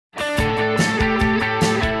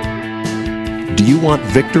Do you want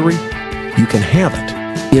victory? You can have it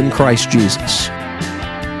in Christ Jesus.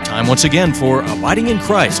 Time once again for Abiding in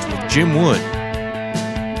Christ with Jim Wood.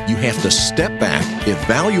 You have to step back,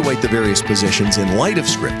 evaluate the various positions in light of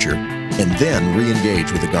Scripture, and then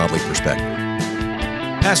re-engage with a godly perspective.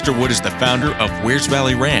 Pastor Wood is the founder of Wears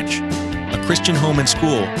Valley Ranch, a Christian home and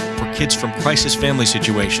school for kids from crisis family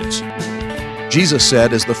situations. Jesus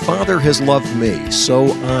said, "As the Father has loved me,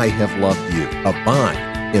 so I have loved you.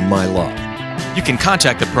 Abide in my love." You can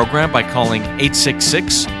contact the program by calling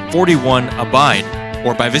 866-41-ABIDE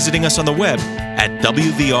or by visiting us on the web at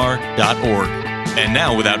wvr.org. And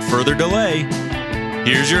now, without further delay,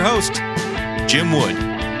 here's your host, Jim Wood.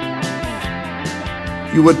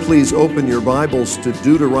 You would please open your Bibles to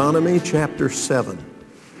Deuteronomy chapter 7.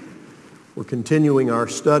 We're continuing our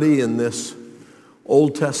study in this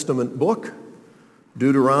Old Testament book,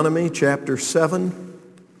 Deuteronomy chapter 7.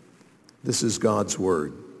 This is God's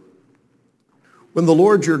Word. When the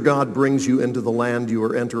Lord your God brings you into the land you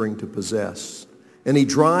are entering to possess, and he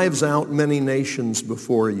drives out many nations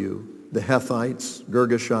before you, the Hethites,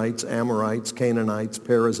 Girgashites, Amorites, Canaanites,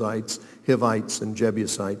 Perizzites, Hivites, and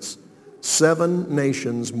Jebusites, 7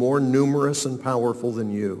 nations more numerous and powerful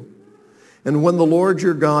than you. And when the Lord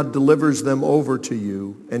your God delivers them over to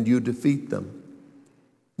you and you defeat them,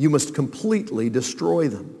 you must completely destroy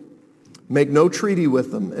them. Make no treaty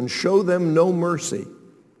with them and show them no mercy.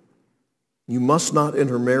 You must not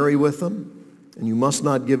intermarry with them, and you must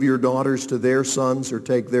not give your daughters to their sons or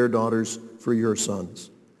take their daughters for your sons,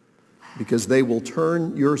 because they will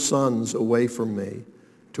turn your sons away from me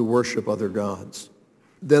to worship other gods.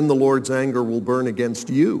 Then the Lord's anger will burn against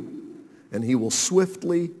you, and he will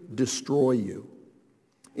swiftly destroy you.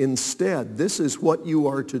 Instead, this is what you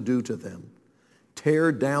are to do to them.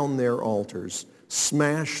 Tear down their altars,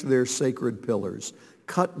 smash their sacred pillars,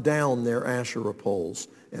 cut down their Asherah poles,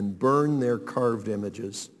 and burn their carved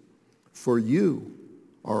images. For you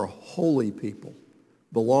are a holy people,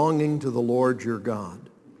 belonging to the Lord your God.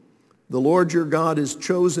 The Lord your God has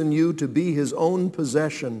chosen you to be his own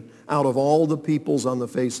possession out of all the peoples on the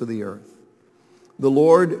face of the earth. The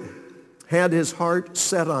Lord had his heart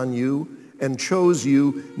set on you and chose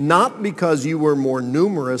you not because you were more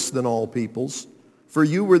numerous than all peoples, for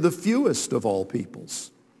you were the fewest of all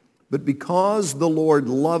peoples, but because the Lord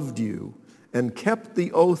loved you and kept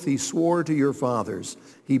the oath he swore to your fathers.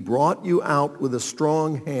 He brought you out with a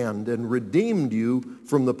strong hand and redeemed you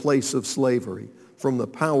from the place of slavery, from the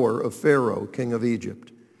power of Pharaoh, king of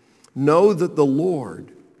Egypt. Know that the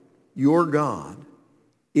Lord, your God,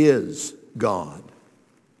 is God,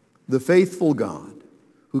 the faithful God,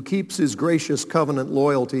 who keeps his gracious covenant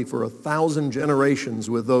loyalty for 1,000 generations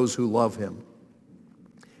with those who love him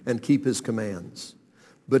and keep his commands.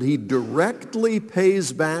 But he directly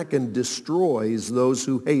pays back and destroys those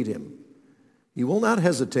who hate him. He will not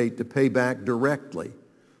hesitate to pay back directly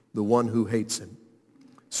the one who hates him.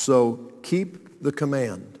 So keep the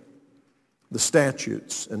command, the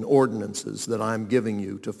statutes and ordinances that I'm giving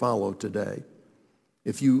you to follow today.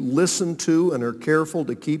 If you listen to and are careful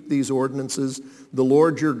to keep these ordinances, the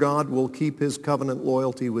Lord your God will keep his covenant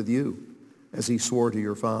loyalty with you, as he swore to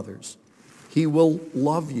your fathers. He will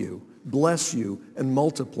love you, bless you, and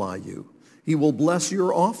multiply you. He will bless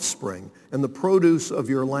your offspring and the produce of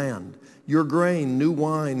your land, your grain, new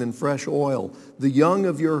wine, and fresh oil, the young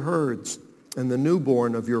of your herds, and the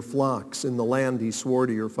newborn of your flocks in the land he swore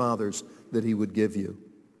to your fathers that he would give you.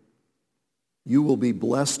 You will be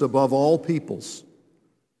blessed above all peoples.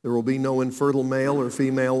 There will be no infertile male or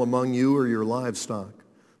female among you or your livestock.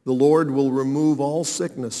 The Lord will remove all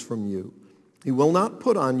sickness from you. He will not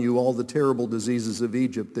put on you all the terrible diseases of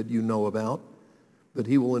Egypt that you know about, but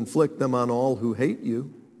he will inflict them on all who hate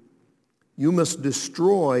you. You must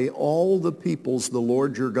destroy all the peoples the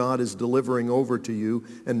Lord your God is delivering over to you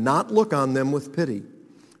and not look on them with pity.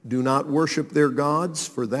 Do not worship their gods,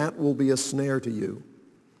 for that will be a snare to you.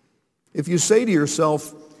 If you say to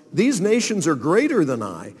yourself, "These nations are greater than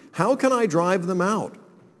I, how can I drive them out?"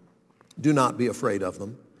 Do not be afraid of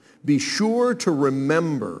them. Be sure to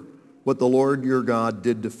remember what the Lord your God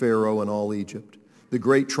did to Pharaoh and all Egypt, the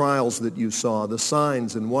great trials that you saw, the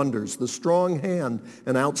signs and wonders, the strong hand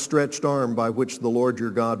and outstretched arm by which the Lord your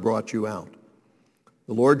God brought you out.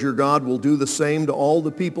 The Lord your God will do the same to all the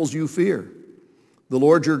peoples you fear. The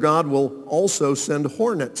Lord your God will also send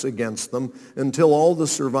hornets against them until all the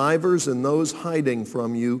survivors and those hiding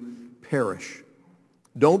from you perish.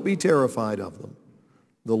 Don't be terrified of them.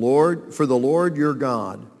 For the Lord your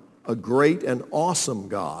God, a great and awesome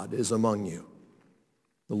God, is among you.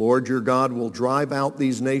 The Lord your God will drive out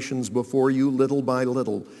these nations before you little by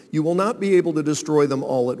little. You will not be able to destroy them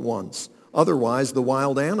all at once. Otherwise, the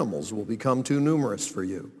wild animals will become too numerous for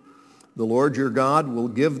you. The Lord your God will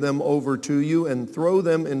give them over to you and throw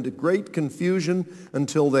them into great confusion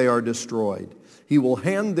until they are destroyed. He will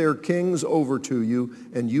hand their kings over to you,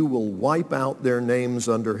 and you will wipe out their names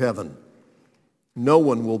under heaven. No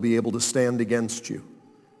one will be able to stand against you.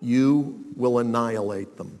 You will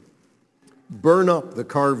annihilate them. Burn up the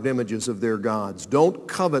carved images of their gods. Don't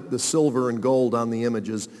covet the silver and gold on the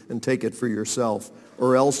images and take it for yourself,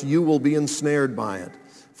 or else you will be ensnared by it,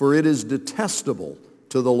 for it is detestable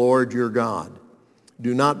to the Lord your God.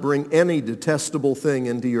 Do not bring any detestable thing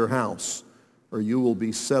into your house, or you will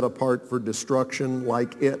be set apart for destruction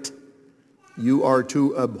like it. You are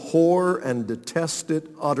to abhor and detest it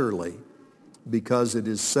utterly, because it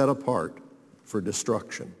is set apart for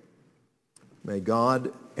destruction. May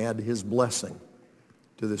God add his blessing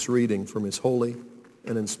to this reading from his holy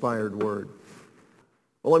and inspired word.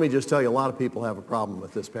 Well, let me just tell you, a lot of people have a problem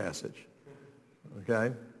with this passage.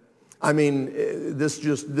 Okay? I mean, this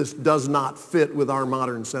does not fit with our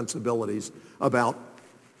modern sensibilities about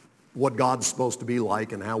what God's supposed to be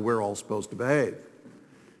like and how we're all supposed to behave.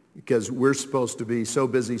 Because we're supposed to be so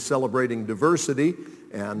busy celebrating diversity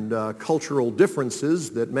and cultural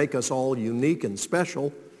differences that make us all unique and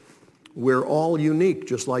special. We're all unique,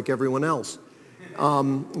 just like everyone else.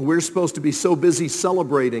 We're supposed to be so busy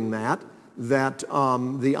celebrating that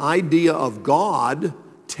the idea of God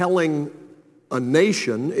telling a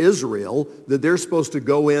nation, Israel, that they're supposed to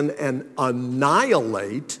go in and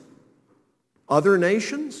annihilate other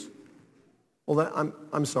nations? Well,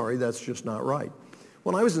 I'm sorry, that's just not right.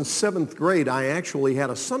 When I was in 7th grade, I actually had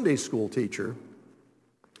a Sunday school teacher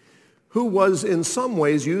who was in some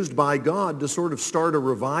ways used by God to sort of start a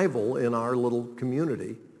revival in our little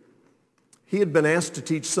community. He had been asked to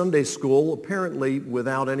teach Sunday school, apparently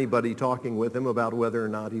without anybody talking with him about whether or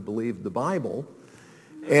not he believed the Bible.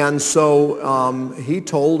 And so he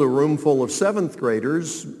told a room full of 7th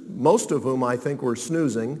graders, most of whom I think were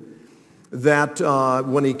snoozing, that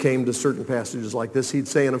when he came to certain passages like this, he'd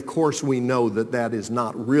say, and of course we know that that is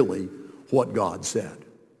not really what God said.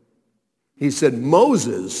 He said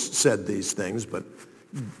Moses said these things, but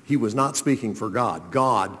he was not speaking for God.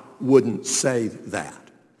 God wouldn't say that.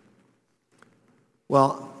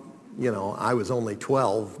 Well, you know, I was only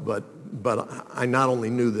 12, but I not only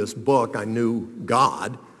knew this book, I knew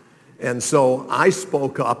God. And so I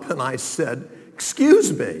spoke up and I said,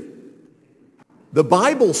 excuse me, the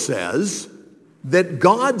Bible says that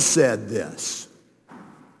God said this.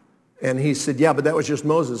 And he said, yeah, but that was just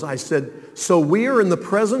Moses. I said, so we are in the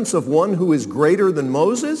presence of one who is greater than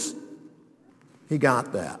Moses? He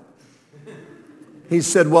got that. He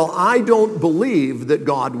said, well, I don't believe that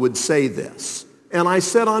God would say this. And I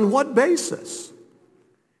said, on what basis?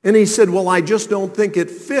 And he said, well, I just don't think it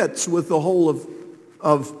fits with the whole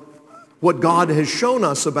of what God has shown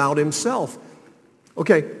us about himself.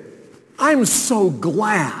 Okay, I'm so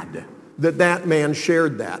glad that that man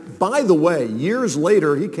shared that. By the way, years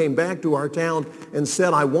later, he came back to our town and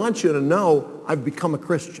said, I want you to know I've become a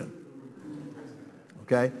Christian.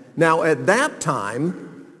 Okay? Now, at that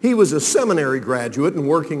time, he was a seminary graduate and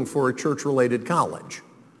working for a church-related college.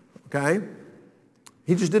 Okay?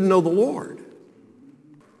 He just didn't know the Lord.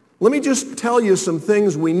 Let me just tell you some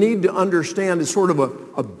things we need to understand as sort of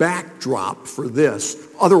a backdrop for this.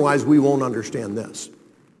 Otherwise, we won't understand this.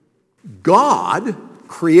 God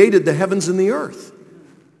created the heavens and the earth.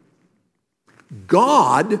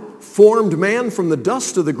 God formed man from the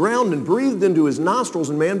dust of the ground and breathed into his nostrils,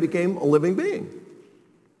 and man became a living being.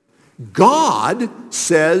 God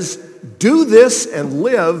says, do this and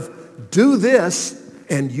live, do this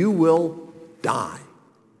and you will die.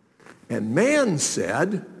 And man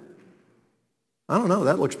said, I don't know,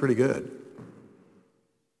 that looks pretty good.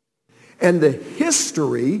 And the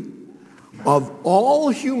history of all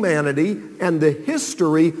humanity and the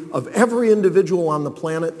history of every individual on the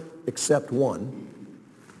planet except one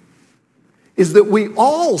is that we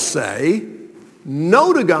all say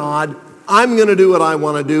no to God. I'm going to do what I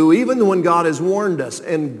want to do, even when God has warned us.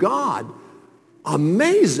 And God,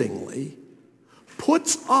 amazingly,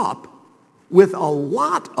 puts up with a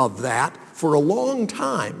lot of that for a long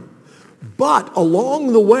time. But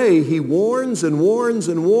along the way, he warns and warns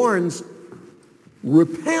and warns,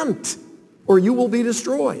 repent or you will be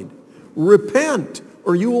destroyed. Repent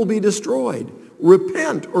or you will be destroyed.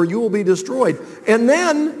 Repent or you will be destroyed. And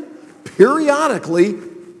then, periodically,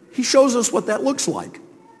 he shows us what that looks like.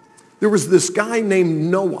 There was this guy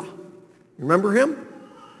named Noah. Remember him?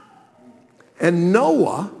 And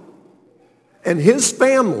Noah and his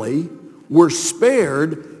family were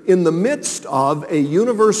spared in the midst of a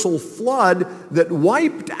universal flood that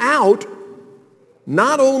wiped out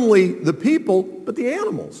not only the people, but the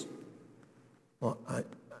animals. Well,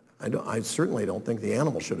 I certainly don't think the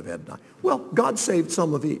animals should have had to die. Well, God saved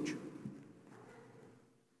some of each.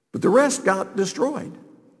 But the rest got destroyed.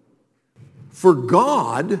 For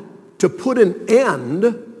God to put an end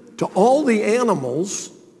to all the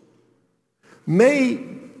animals may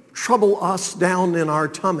trouble us down in our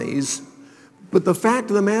tummies, but the fact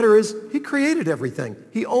of the matter is, he created everything.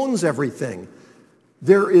 He owns everything.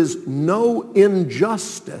 There is no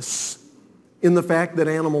injustice in the fact that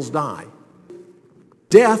animals die.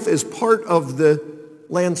 Death is part of the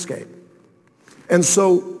landscape. And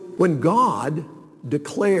so when God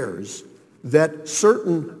declares that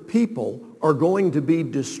certain people are going to be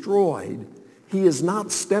destroyed, he is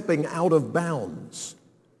not stepping out of bounds.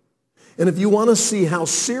 And if you want to see how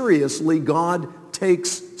seriously God takes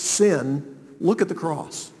sin, look at the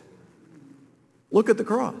cross. Look at the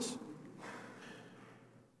cross.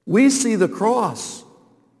 We see the cross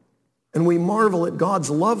and we marvel at God's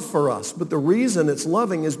love for us. But the reason it's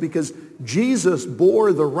loving is because Jesus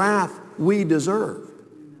bore the wrath we deserve.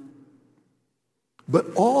 But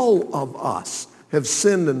all of us have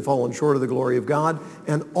sinned and fallen short of the glory of God,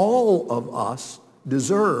 and all of us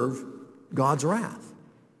deserve God's wrath.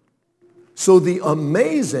 So the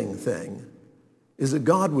amazing thing is that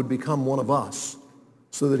God would become one of us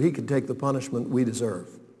so that he could take the punishment we deserve.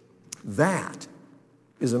 That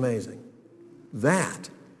is amazing. That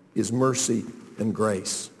is mercy and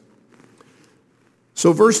grace.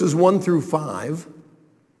 So verses 1 through 5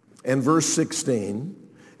 and verse 16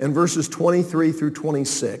 and verses 23 through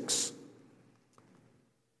 26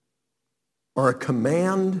 are a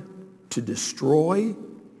command to destroy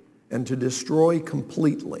and to destroy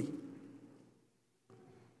completely.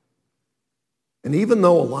 And even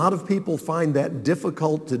though a lot of people find that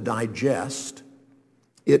difficult to digest,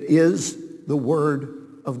 it is the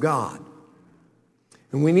Word of God.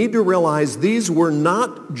 And we need to realize these were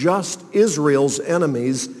not just Israel's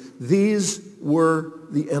enemies, these were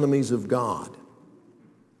the enemies of God.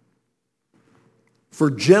 For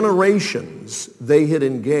generations, they had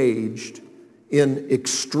engaged in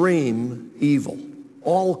extreme evil,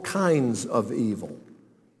 all kinds of evil,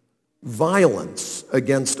 violence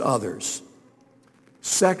against others,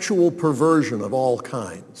 sexual perversion of all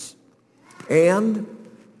kinds. And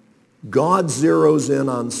God zeroes in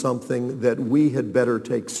on something that we had better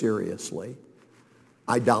take seriously: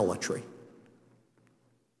 idolatry.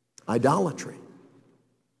 Idolatry.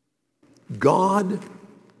 God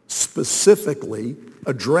specifically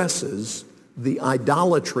addresses the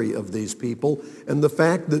idolatry of these people and the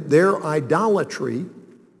fact that their idolatry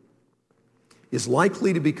is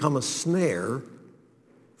likely to become a snare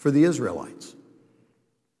for the Israelites.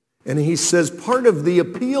 And he says part of the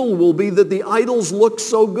appeal will be that the idols look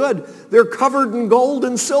so good. They're covered in gold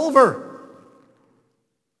and silver.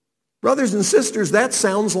 Brothers and sisters, that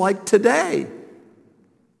sounds like today.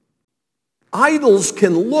 Idols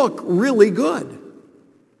can look really good.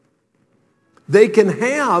 They can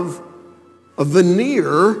have a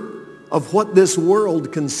veneer of what this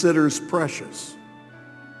world considers precious.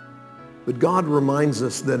 But God reminds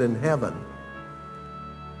us that in heaven,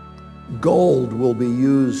 gold will be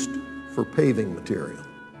used for paving material.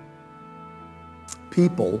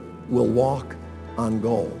 People will walk on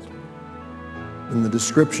gold. In the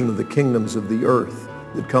description of the kingdoms of the earth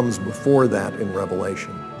that comes before that in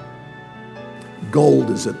Revelation, gold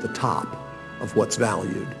is at the top of what's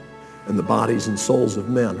valued, and the bodies and souls of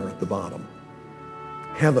men are at the bottom.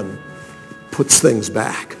 Heaven puts things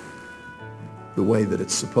back the way that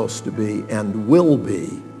it's supposed to be and will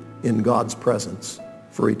be in God's presence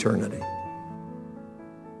for eternity.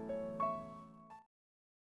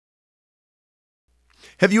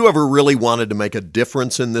 Have you ever really wanted to make a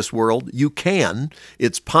difference in this world? You can.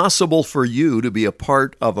 It's possible for you to be a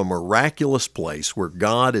part of a miraculous place where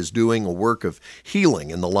God is doing a work of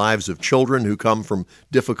healing in the lives of children who come from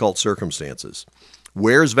difficult circumstances.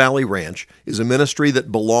 Wares Valley Ranch is a ministry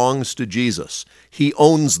that belongs to Jesus. He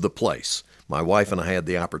owns the place. My wife and I had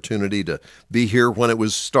the opportunity to be here when it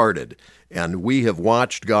was started, and we have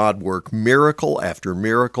watched God work miracle after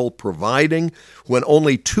miracle, providing when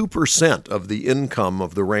only 2% of the income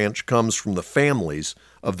of the ranch comes from the families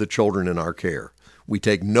of the children in our care. We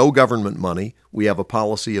take no government money. We have a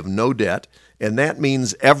policy of no debt, and that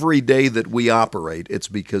means every day that we operate, it's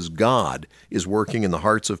because God is working in the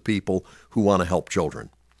hearts of people who want to help children.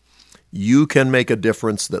 You can make a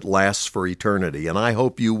difference that lasts for eternity, and I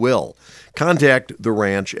hope you will. Contact the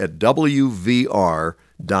ranch at wvr.org,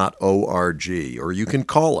 or you can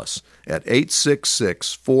call us at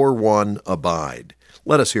 866-41-ABIDE.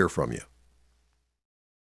 Let us hear from you.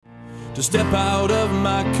 To step out of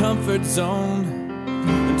my comfort zone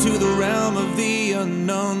into the realm of the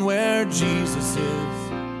unknown where Jesus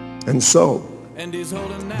is. And so, And he's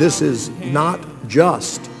holding out this is his hand. not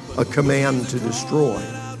just a command to destroy,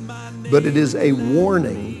 but it is a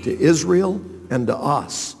warning to Israel and to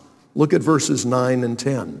us. Look at verses 9 and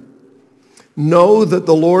 10. Know that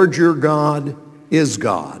the Lord your God is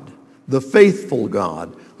God, the faithful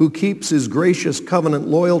God, who keeps his gracious covenant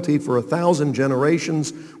loyalty for 1,000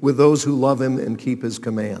 generations with those who love him and keep his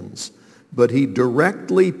commands. But he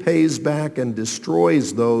directly pays back and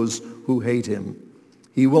destroys those who hate him.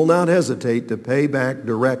 He will not hesitate to pay back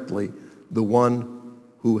directly the one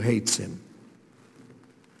who hates him.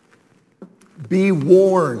 Be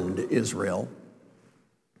warned, Israel.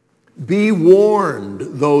 Be warned,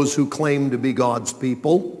 those who claim to be God's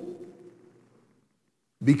people,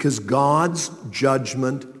 because God's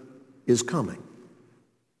judgment is coming.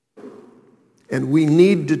 And we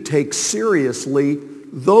need to take seriously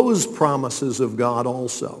those promises of God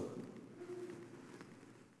also.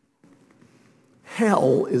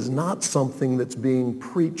 Hell is not something that's being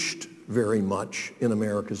preached very much in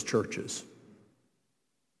America's churches.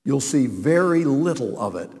 You'll see very little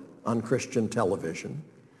of it on Christian television.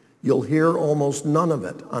 You'll hear almost none of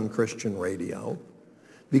it on Christian radio,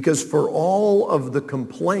 because for all of the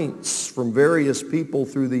complaints from various people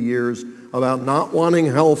through the years about not wanting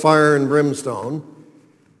hellfire and brimstone,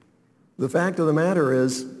 the fact of the matter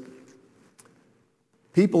is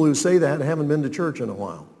people who say that haven't been to church in a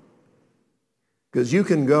while. Because you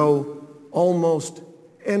can go almost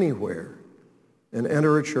anywhere and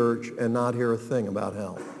enter a church and not hear a thing about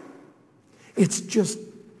hell. It's just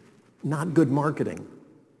not good marketing,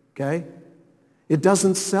 okay? It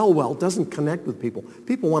doesn't sell well. It doesn't connect with people.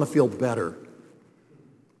 People want to feel better.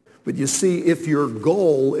 But you see, if your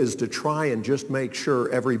goal is to try and just make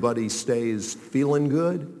sure everybody stays feeling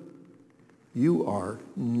good, you are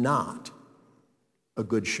not a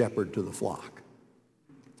good shepherd to the flock.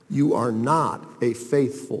 You are not a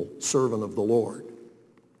faithful servant of the Lord.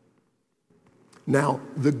 Now,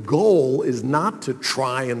 the goal is not to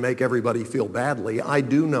try and make everybody feel badly. I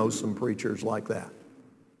do know some preachers like that.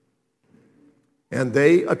 And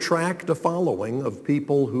they attract a following of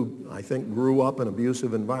people who I think grew up in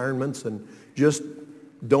abusive environments and just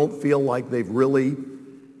don't feel like they've really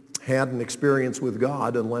had an experience with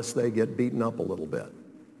God unless they get beaten up a little bit.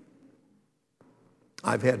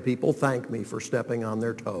 I've had people thank me for stepping on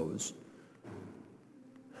their toes.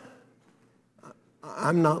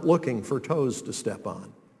 I'm not looking for toes to step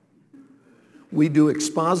on. We do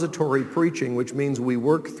expository preaching, which means we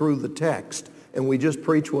work through the text and we just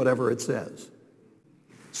preach whatever it says.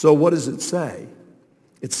 So what does it say?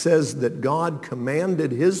 It says that God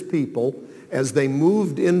commanded his people as they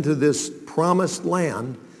moved into this promised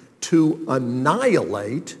land to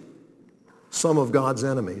annihilate some of God's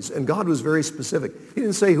enemies. And God was very specific. He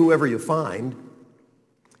didn't say whoever you find.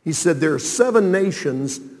 He said there are 7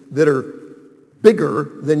 nations that are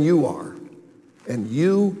bigger than you are, and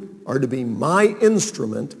you are to be my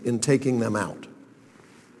instrument in taking them out.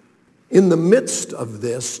 In the midst of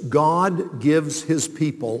this, God gives his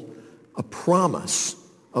people a promise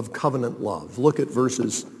of covenant love. Look at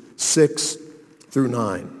verses 6 through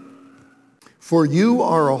 9. For you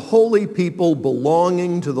are a holy people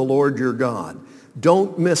belonging to the Lord your God.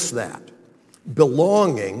 Don't miss that.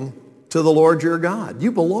 Belonging to the Lord your God.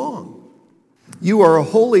 You belong. You are a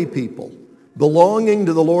holy people belonging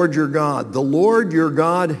to the Lord your God. The Lord your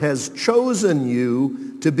God has chosen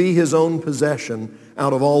you to be his own possession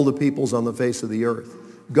out of all the peoples on the face of the earth.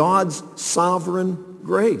 God's sovereign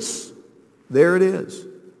grace. There it is.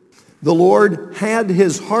 The Lord had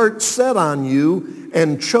his heart set on you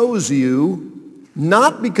and chose you,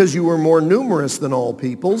 not because you were more numerous than all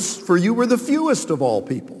peoples, for you were the fewest of all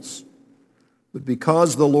peoples, but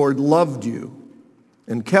because the Lord loved you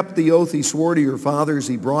and kept the oath he swore to your fathers.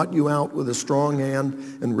 He brought you out with a strong hand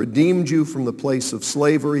and redeemed you from the place of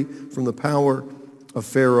slavery, from the power of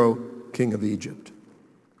Pharaoh, king of Egypt.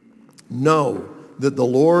 Know that the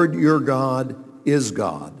Lord your God is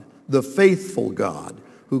God, the faithful God,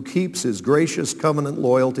 who keeps his gracious covenant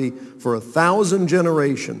loyalty for 1,000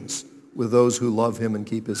 generations with those who love him and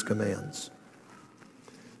keep his commands.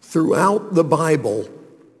 Throughout the Bible,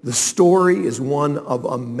 the story is one of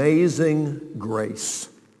amazing grace,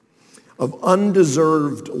 of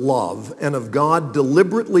undeserved love, and of God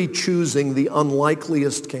deliberately choosing the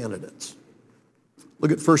unlikeliest candidates.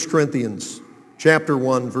 Look at 1 Corinthians chapter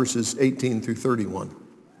 1, verses 18 through 31.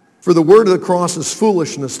 For the word of the cross is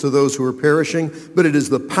foolishness to those who are perishing, but it is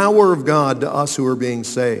the power of God to us who are being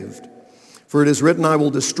saved. For it is written, I will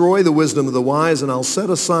destroy the wisdom of the wise, and I'll set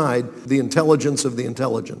aside the intelligence of the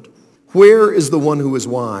intelligent. Where is the one who is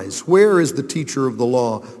wise? Where is the teacher of the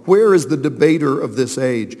law? Where is the debater of this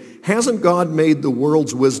age? Hasn't God made the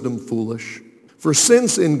world's wisdom foolish? For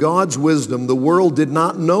since in God's wisdom the world did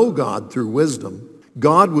not know God through wisdom,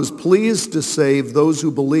 God was pleased to save those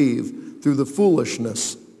who believe through the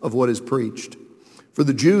foolishness of what is preached. For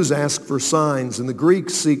the Jews ask for signs and the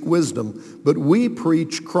Greeks seek wisdom, but we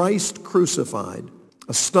preach Christ crucified,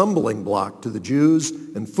 a stumbling block to the Jews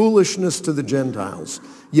and foolishness to the Gentiles.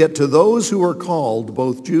 Yet to those who are called,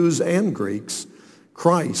 both Jews and Greeks,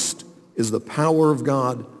 Christ is the power of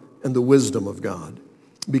God and the wisdom of God.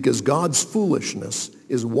 Because God's foolishness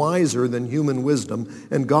is wiser than human wisdom,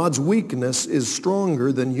 and God's weakness is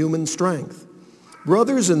stronger than human strength.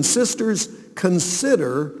 Brothers and sisters,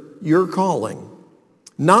 consider your calling.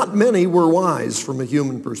 Not many were wise from a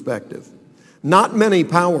human perspective. Not many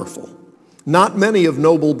powerful. Not many of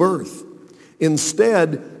noble birth.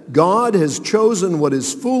 Instead, God has chosen what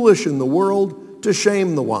is foolish in the world to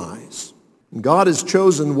shame the wise. And God has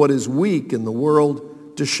chosen what is weak in the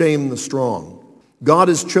world to shame the strong. God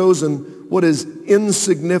has chosen what is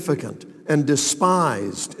insignificant and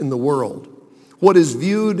despised in the world, what is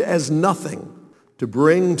viewed as nothing, to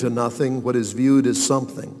bring to nothing what is viewed as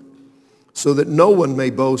something, so that no one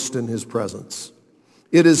may boast in his presence.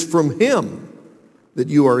 It is from him that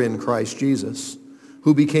you are in Christ Jesus,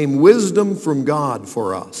 who became wisdom from God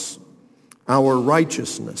for us, our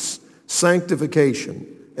righteousness, sanctification,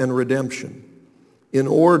 and redemption, in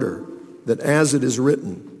order that, as it is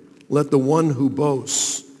written, let the one who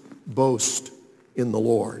boasts boast in the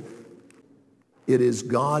Lord. It is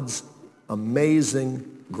God's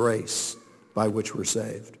amazing grace by which we're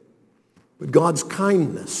saved. But God's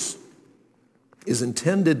kindness is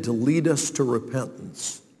intended to lead us to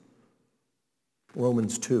repentance.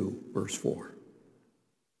 Romans 2, verse 4.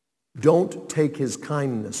 Don't take his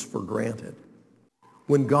kindness for granted.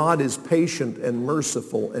 When God is patient and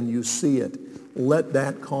merciful and you see it, let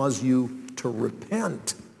that cause you to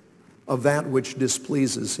repent of that which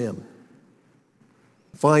displeases him.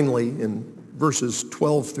 Finally, in verses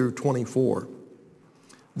 12 through 24,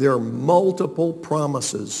 there are multiple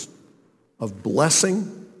promises of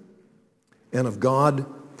blessing and of God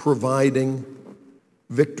providing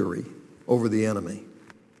victory over the enemy.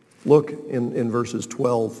 Look in verses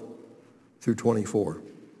 12 through 24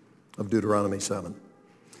 of Deuteronomy 7.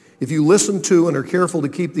 If you listen to and are careful to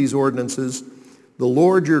keep these ordinances, the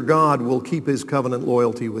Lord your God will keep his covenant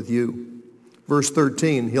loyalty with you. Verse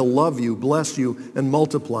 13, he'll love you, bless you, and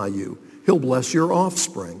multiply you. He'll bless your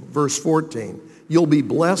offspring. Verse 14, you'll be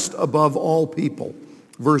blessed above all people.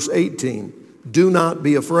 Verse 18, do not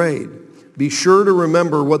be afraid. Be sure to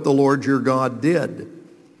remember what the Lord your God did.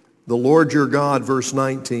 The Lord your God, verse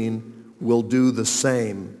 19, will do the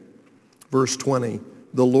same. Verse 20,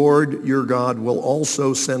 the Lord your God will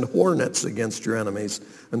also send hornets against your enemies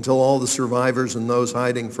until all the survivors and those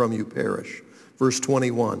hiding from you perish. Verse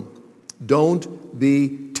 21, don't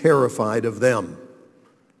be terrified of them.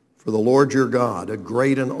 For the Lord your God, a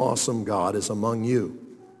great and awesome God, is among you.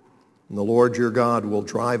 And the Lord your God will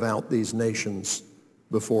drive out these nations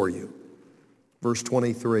before you. Verse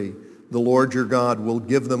 23, the Lord your God will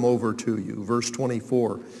give them over to you. Verse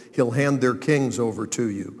 24, he'll hand their kings over to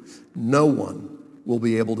you. No one will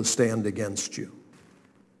be able to stand against you.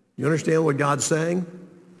 You understand what God's saying?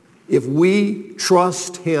 If we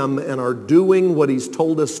trust him and are doing what he's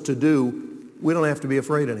told us to do, we don't have to be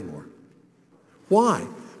afraid anymore. Why?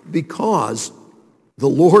 Because the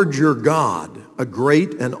Lord your God, a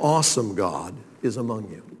great and awesome God, is among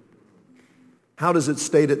you. How does it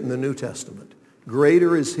state it in the New Testament?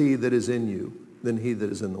 Greater is he that is in you than he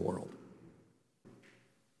that is in the world.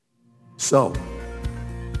 So,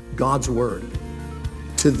 God's word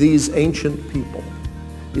to these ancient people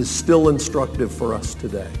is still instructive for us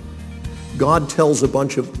today. God tells a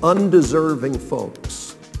bunch of undeserving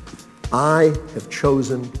folks, I have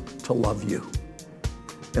chosen to love you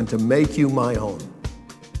and to make you my own.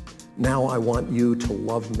 Now I want you to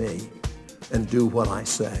love me and do what I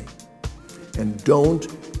say. And don't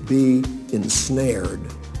be ensnared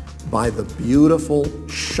by the beautiful,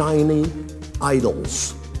 shiny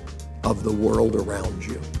idols of the world around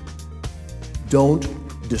you. Don't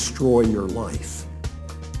destroy your life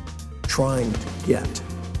trying to get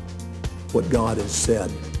what God has said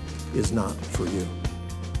is not for you.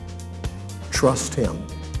 Trust him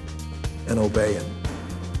and obey him,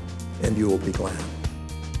 and you will be glad.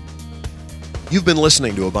 You've been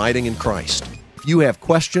listening to Abiding in Christ. If you have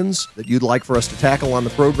questions that you'd like for us to tackle on the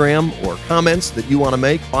program or comments that you want to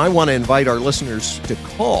make, I want to invite our listeners to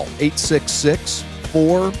call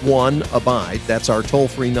 866-41-ABIDE. That's our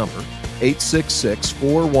toll-free number,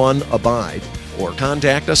 866-41-ABIDE. or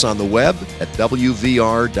contact us on the web at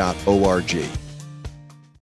wvr.org.